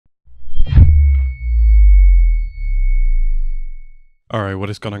Alright, what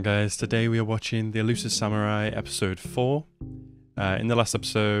is going on, guys? Today we are watching the Elusive Samurai episode 4. In the last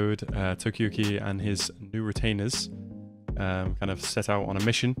episode, Tokiyuki and his new retainers kind of set out on a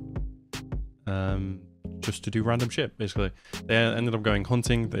mission just to do random shit, basically. They ended up going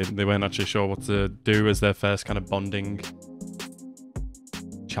hunting. They weren't actually sure what to do as their first kind of bonding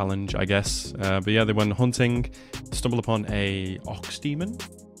challenge, I guess. But yeah, they went hunting, stumbled upon a ox demon.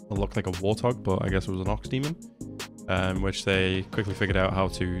 It looked like a warthog, but I guess it was an ox demon. Which they quickly figured out how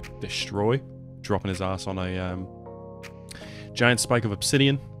to destroy, dropping his ass on a giant spike of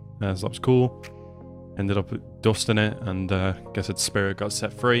obsidian. So that was cool. Ended up dusting it, and I guess its spirit got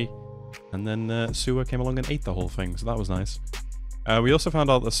set free. And then Suwa came along and ate the whole thing, so that was nice. We also found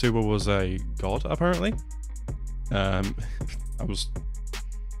out that Suwa was a god, apparently. That was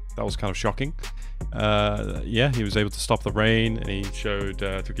kind of shocking. Yeah, he was able to stop the rain, and he showed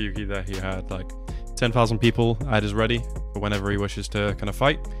Tokiyuki that he had like 10,000 people at his ready for whenever he wishes to kind of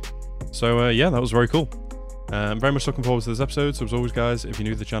fight. So yeah, that was very cool. I'm very much looking forward to this episode. So as always, guys, if you're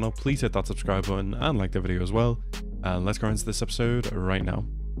new to the channel, please hit that subscribe button and like the video as well. And let's go into this episode right now.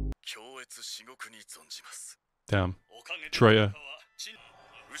 Damn. Traitor.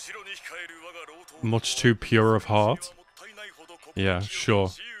 Much too pure of heart. Yeah,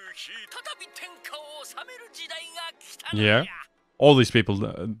 sure. Yeah. All these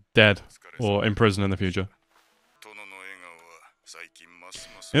people dead or in prison in the future.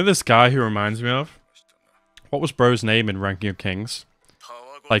 You know this guy who reminds me of? What was bro's name in Ranking of Kings?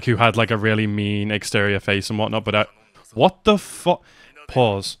 Like, who had like a really mean exterior face and whatnot, but what the fuck?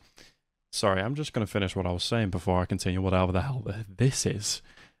 Pause. Sorry, I'm just gonna finish what I was saying before I continue whatever the hell this is.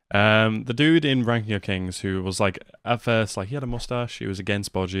 The dude in Ranking of Kings who was like, at first, like, he had a mustache, he was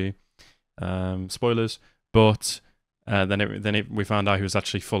against Boji. Spoilers, but then we found out he was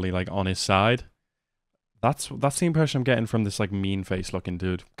actually fully like on his side. That's the impression I'm getting from this like mean face looking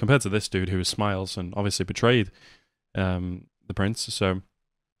dude compared to this dude who smiles and obviously betrayed the prince. So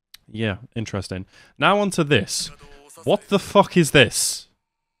yeah, interesting. Now on to this. What the fuck is this?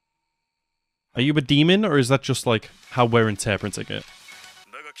 Are you a demon, or is that just like how we're interpreting it?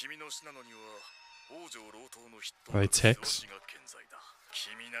 Are they ticks?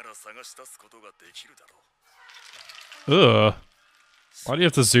 Ugh. Why do you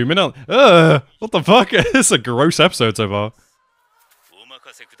have to zoom in on? Ugh! What the fuck? This is a gross episode so far.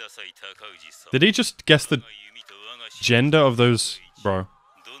 Did he just guess the gender of those? Bro.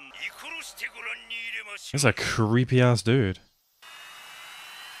 This is a creepy ass dude.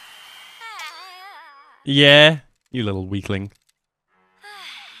 Yeah, you little weakling.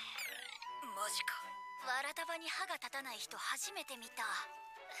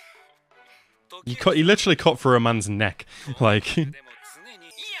 He literally cut through a man's neck. Like.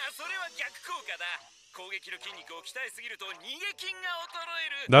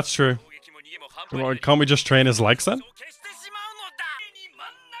 That's true. Can't we just train his legs then?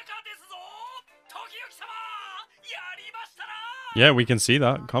 Yeah, we can see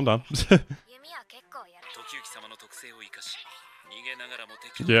that. Calm down.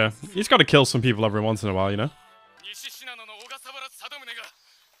 Yeah, he's got to kill some people every once in a while, you know?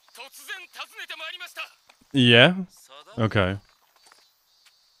 Yeah? Okay.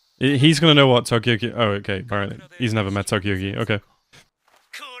 He's gonna know what Tokiyuki... Oh, okay, apparently. He's never met Tokiyuki, okay.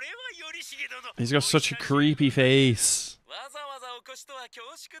 He's got such a creepy face.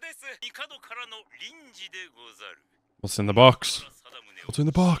 What's in the box? What's in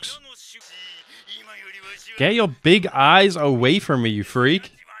the box? Get your big eyes away from me, you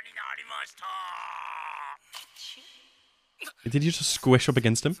freak. Did you just squish up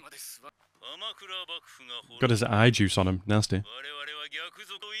against him? Got his eye juice on him. Nasty.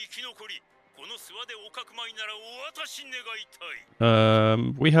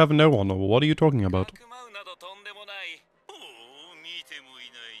 We have no one. What are you talking about?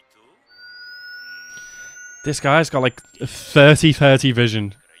 This guy's got like 30-30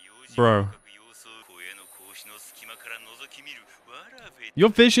 vision. Bro. Your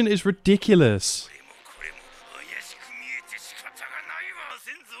vision is ridiculous.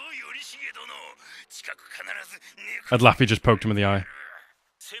 Adlafi just poked him in the eye.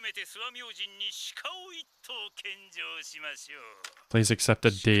 Please accept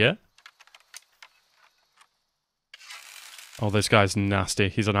a deer. Oh, this guy's nasty.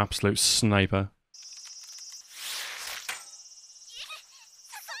 He's an absolute sniper.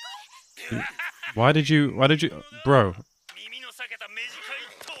 Why did you... Bro.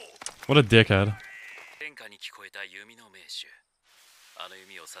 What a dickhead.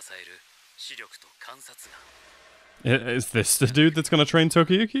 Is this the dude that's gonna train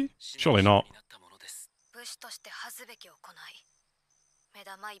Tokiyuki? Surely not.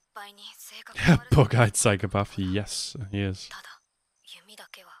 Bug-eyed psychopath. Yes, he is.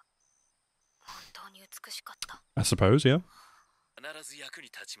 I suppose, yeah.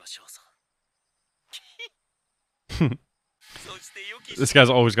 This guy's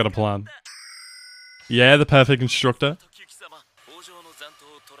always got a plan. Yeah, the perfect instructor.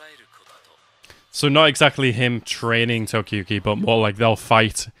 So not exactly him training Tokiyuki, but more like they'll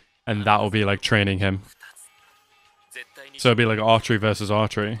fight and that'll be like training him. So it'll be like archery versus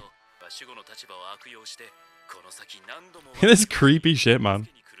archery. This creepy shit, man.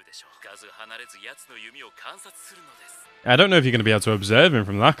 I don't know if you're going to be able to observe him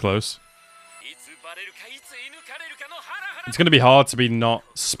from that close. It's going to be hard to be not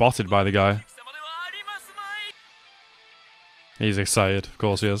spotted by the guy. He's excited. Of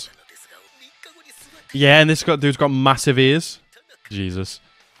course he is. Yeah, and this dude's got massive ears. Jesus.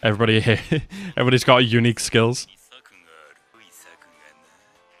 Everybody's got unique skills.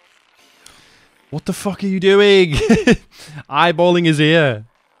 What the fuck are you doing? Eyeballing his ear.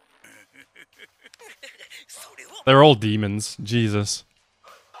 They're all demons. Jesus.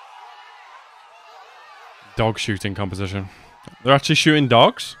 Dog shooting competition. They're actually shooting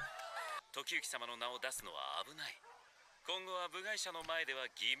dogs?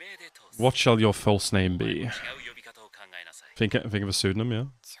 What shall your false name be? Think of a pseudonym, yeah.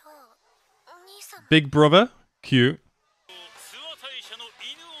 Big brother? Cute.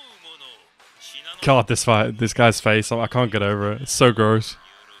 God, this guy's face, I can't get over it. It's so gross.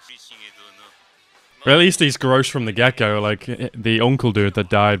 But at least he's gross from the get-go. Like, the uncle dude that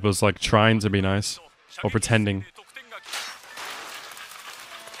died was, like, trying to be nice. Or pretending.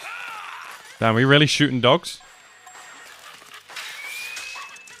 Damn, are we really shooting dogs?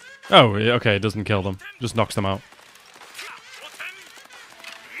 Oh, okay, it doesn't kill them. Just knocks them out.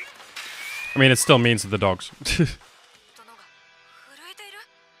 I mean, it still means to the dogs.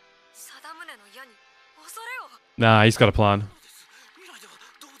 Nah, he's got a plan.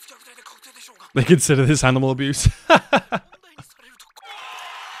 They consider this animal abuse.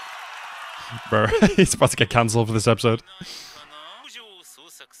 Bro, he's about to get cancelled for this episode.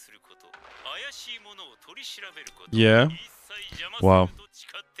 Yeah. Wow.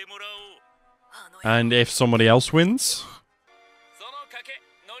 And if somebody else wins?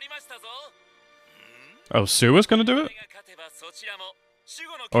 Oh, Sua's gonna do it?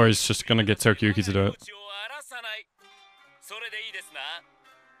 Or he's just gonna get Tokiyuki to do it?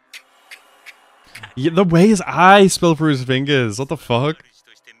 Yeah, the way his eyes spill through his fingers. What the fuck?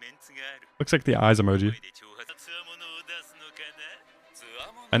 Looks like the eyes emoji.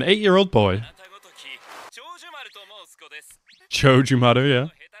 An 8-year-old boy. Chojumaru, yeah.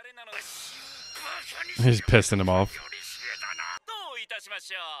 He's pissing him off.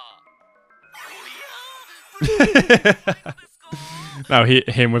 Now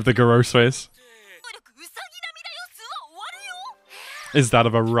him with the gross face. Is that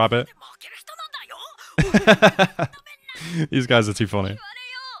of a rabbit? These guys are too funny.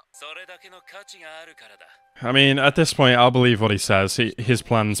 I mean, at this point, I'll believe what he says. His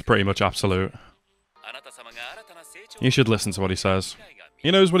plan's pretty much absolute. You should listen to what he says.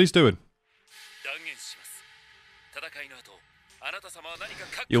 He knows what he's doing.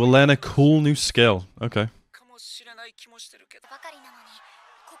 You will learn a cool new skill. Okay.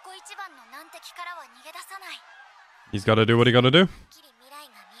 He's got to do what he got to do.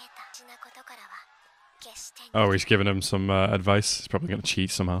 Oh, he's giving him some advice. He's probably going to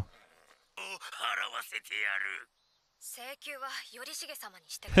cheat somehow.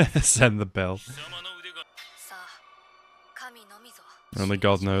 Send the bell. Only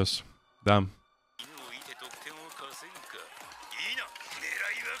God knows. Damn.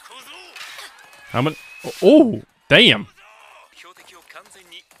 How many? Oh, damn.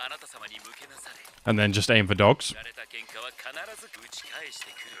 And then just aim for dogs.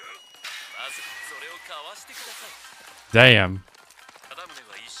 Damn.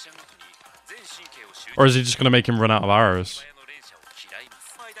 Or is he just going to make him run out of arrows?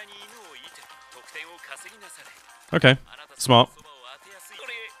 Okay, smart.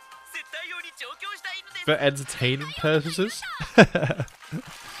 For entertainment purposes?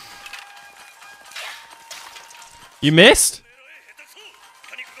 You missed?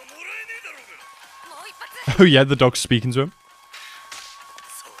 Oh yeah, the dog's speaking to him.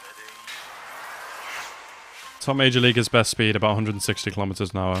 Top Major Leaguer's best speed, about 160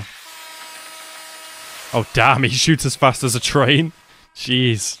 kilometers an hour. Oh damn, he shoots as fast as a train.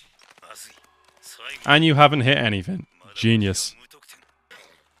 Jeez. And you haven't hit anything. Genius.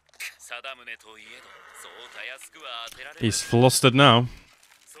 He's flustered now.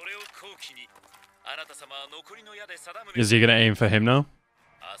 Is he going to aim for him now?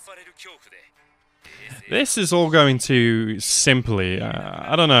 This is all going to simply,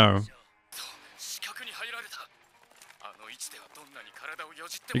 I don't know.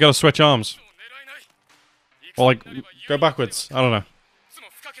 You gotta switch arms. Or like, go backwards. I don't know.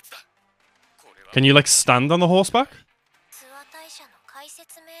 Can you like stand on the horseback?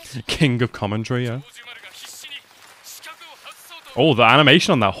 King of commentary, yeah. Oh, the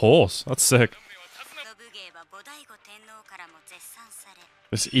animation on that horse. That's sick.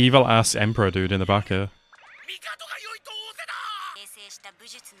 This evil ass emperor dude in the back here.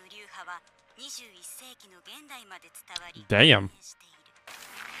 Damn.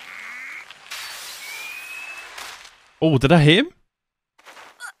 Oh, did I hit him?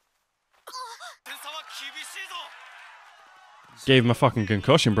 Gave him a fucking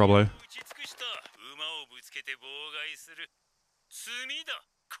concussion, probably.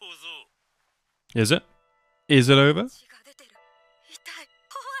 Is it? Is it over?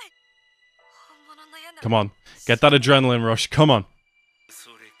 Come on. Get that adrenaline rush. Come on.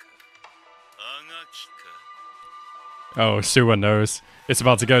 Oh, Suwa knows. It's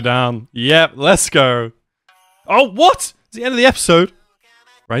about to go down. Yep, let's go. Oh, what? It's the end of the episode.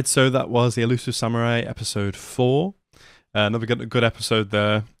 Right, so that was the Elusive Samurai episode 4. Another good episode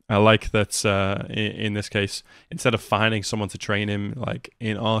there. I like that in this case, instead of finding someone to train him like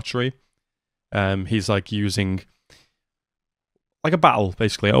in archery, he's like using like a battle,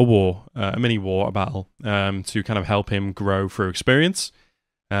 basically, a war, a mini war, a battle, to kind of help him grow through experience.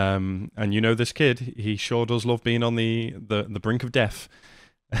 And you know this kid, he sure does love being on the brink of death.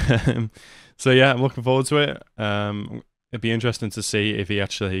 So yeah, I'm looking forward to it. It'd be interesting to see if he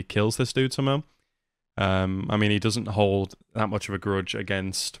actually kills this dude somehow. I mean, he doesn't hold that much of a grudge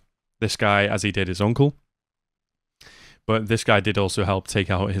against this guy as he did his uncle. But this guy did also help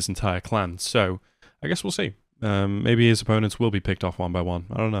take out his entire clan. So I guess we'll see. Maybe his opponents will be picked off one by one.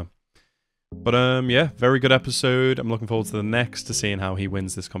 I don't know. But yeah, very good episode. I'm looking forward to the next, to seeing how he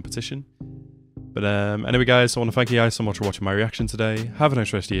wins this competition. But anyway, guys, I want to thank you guys so much for watching my reaction today. Have a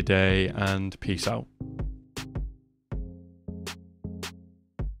nice rest of your day, and peace out.